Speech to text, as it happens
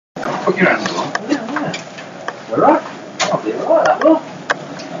Put your hands on. Yeah. Alright? I'll be alright, that will.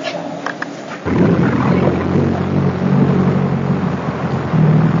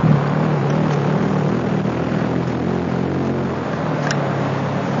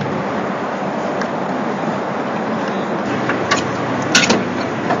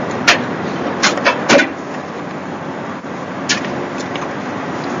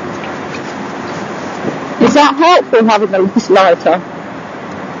 Is that helpful having the light on?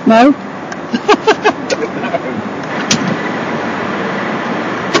 No?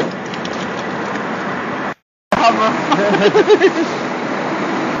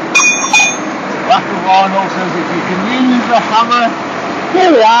 Black and Vinyl says if you can use the hammer.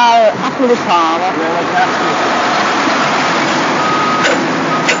 Here we are, after the parlour. Yeah, exactly.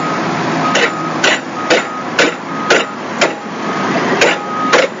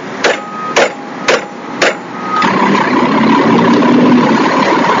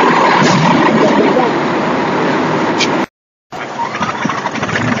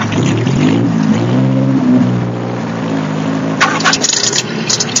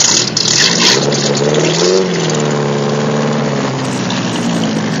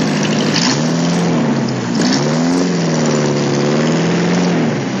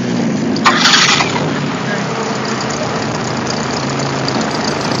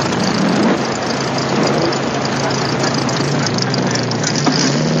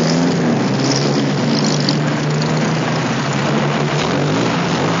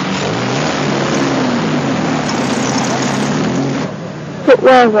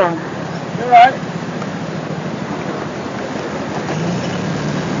 Well done. You alright?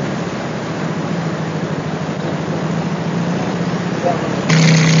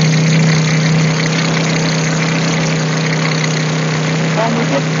 And we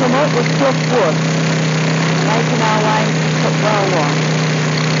just come up with fluff wood, making our way to Footwell 1.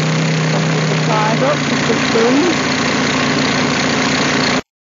 Buses are tied up to 16.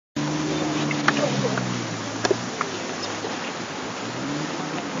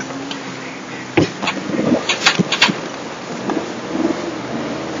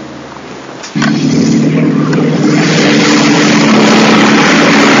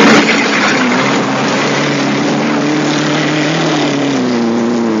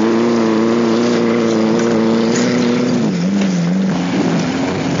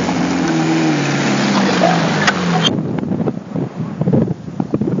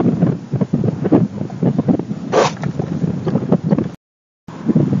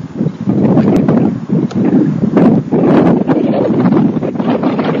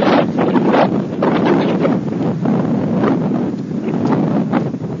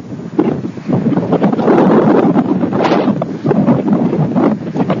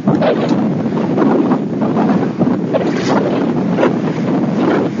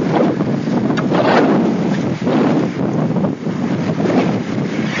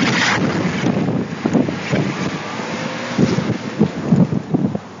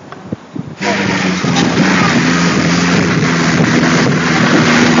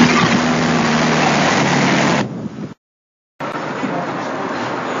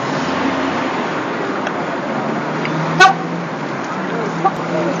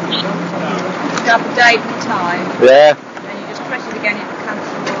 Date and time. Yeah. And you just press it again, it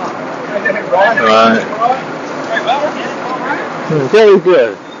cancels the lock. Right. Very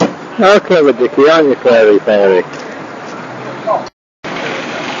good. How clever, Dickie, aren't you, Fairy?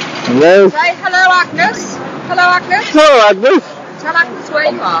 Hello? Say hello, Agnes. Hello, Agnes. Hello, Agnes. Tell Agnes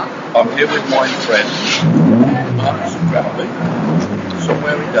where you are. I'm here with my friend, Marcus Bradley,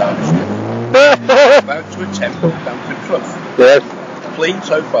 somewhere in Derbyshire, about to attempt Hampton Clough. Yes. Clean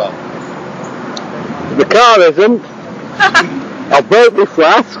so far. The car isn't. I broke my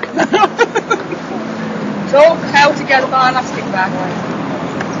flask. It's all held together by an elastic bag.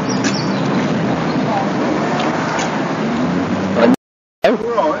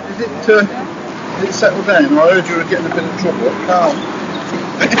 Right, is it settled down? I heard you were getting a bit of trouble at car.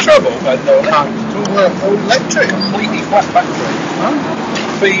 Bit of trouble? No, All electric. completely flat battery. Huh?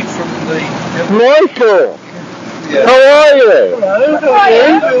 Feed from the... Michael, Yeah. how are you? Hello, how are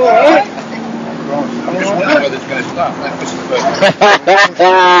you? Alright. I'm just wondering whether it's going to start. This is the first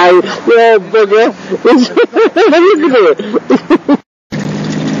Yeah, bugger. Look at it.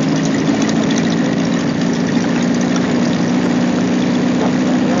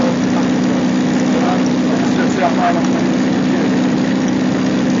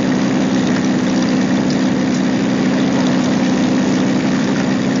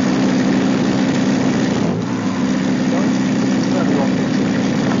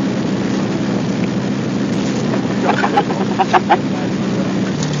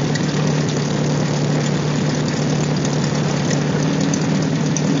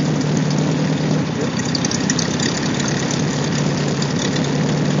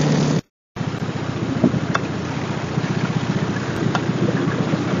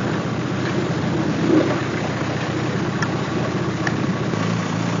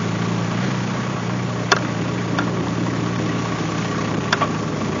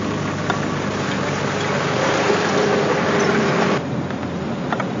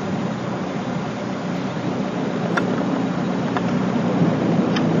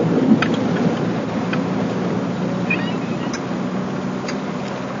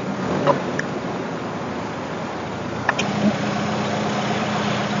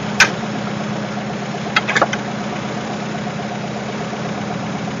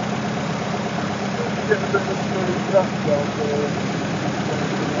 Picked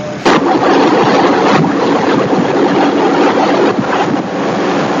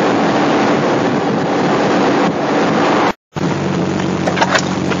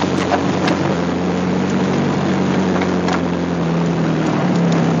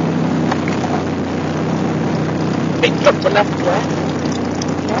up the left way.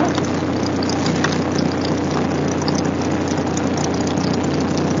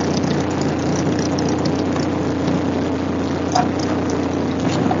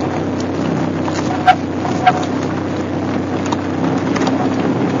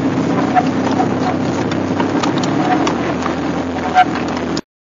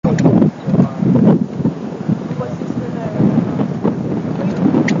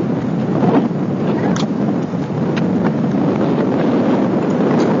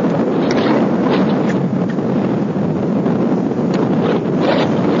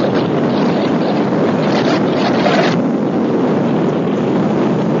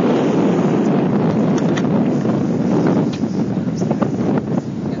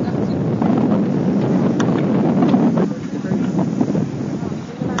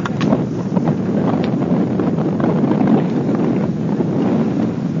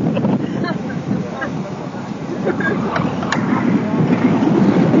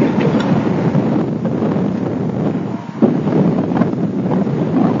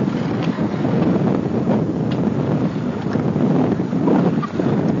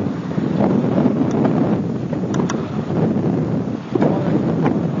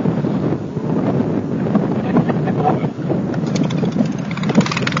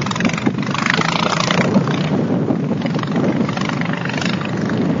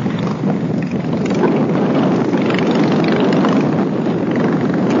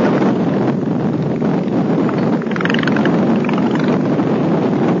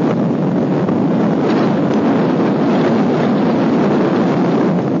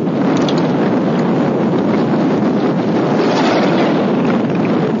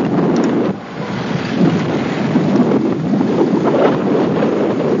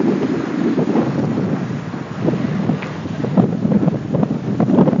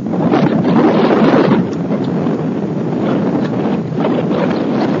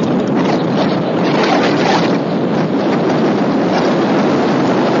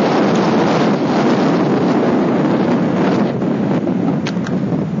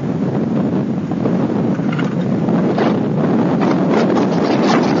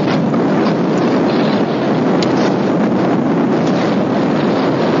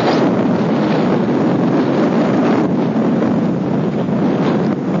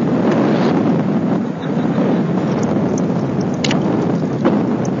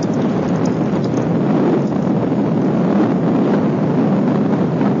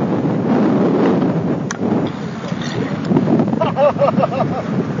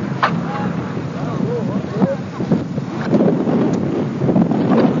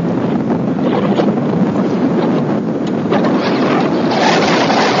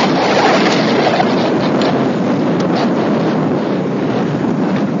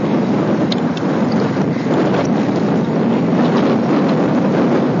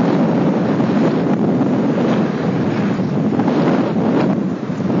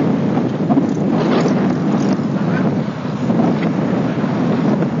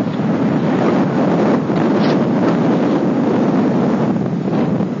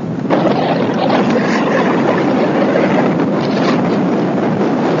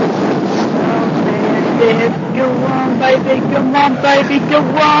 Come on, baby, go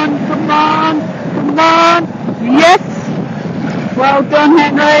on, come on, come on. Yes. Well done,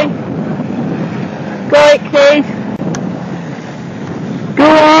 Henry. Go it, Keith. Go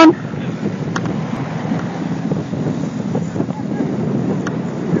on.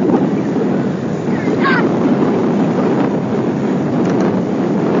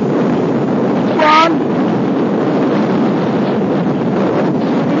 Come on.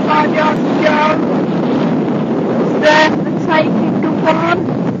 5 yards to go. There. Take it, go on.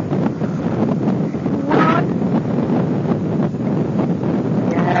 One.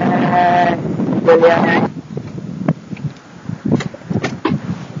 Yes, brilliant.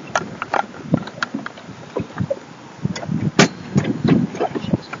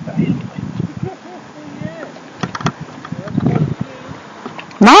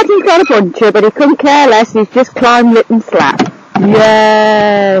 Martin's got a buncher, but he couldn't care less. He's just climbed lip and slap.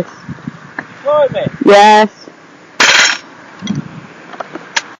 Yes. Yes.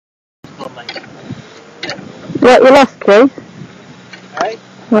 What you lost, Keith? Hey?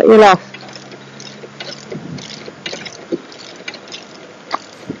 What you lost?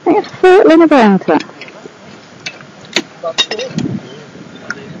 I think it's hurtling about it. Mind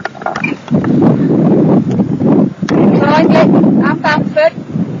it, I'm Bamford.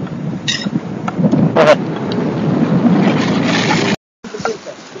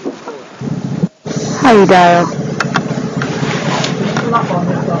 Hey Dale.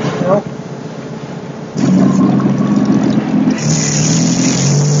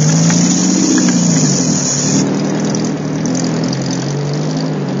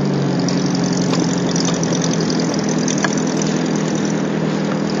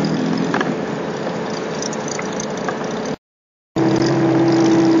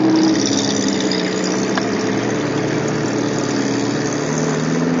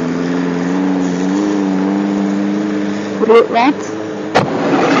 Look right.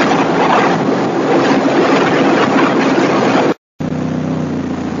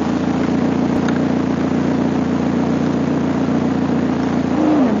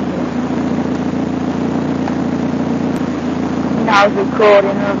 I was recording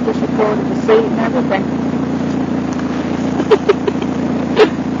and I've just recorded the seat and everything.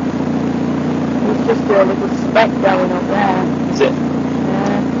 There's just a little speck going up there. Is it?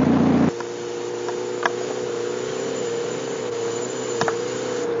 Yeah.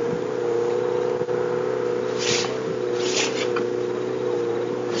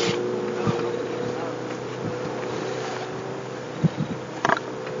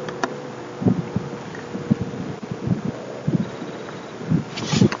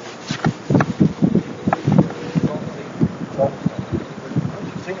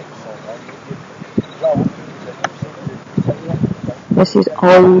 This is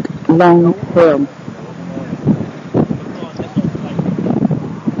Old Long Hill.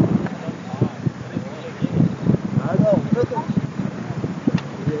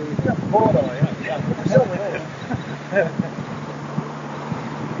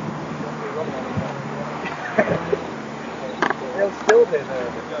 He'll still be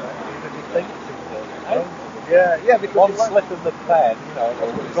there. Yeah, because one slip of the pen, you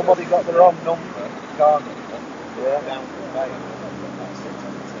know, somebody got the wrong number, car number, down to the main.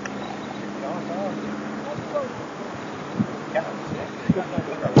 Counts,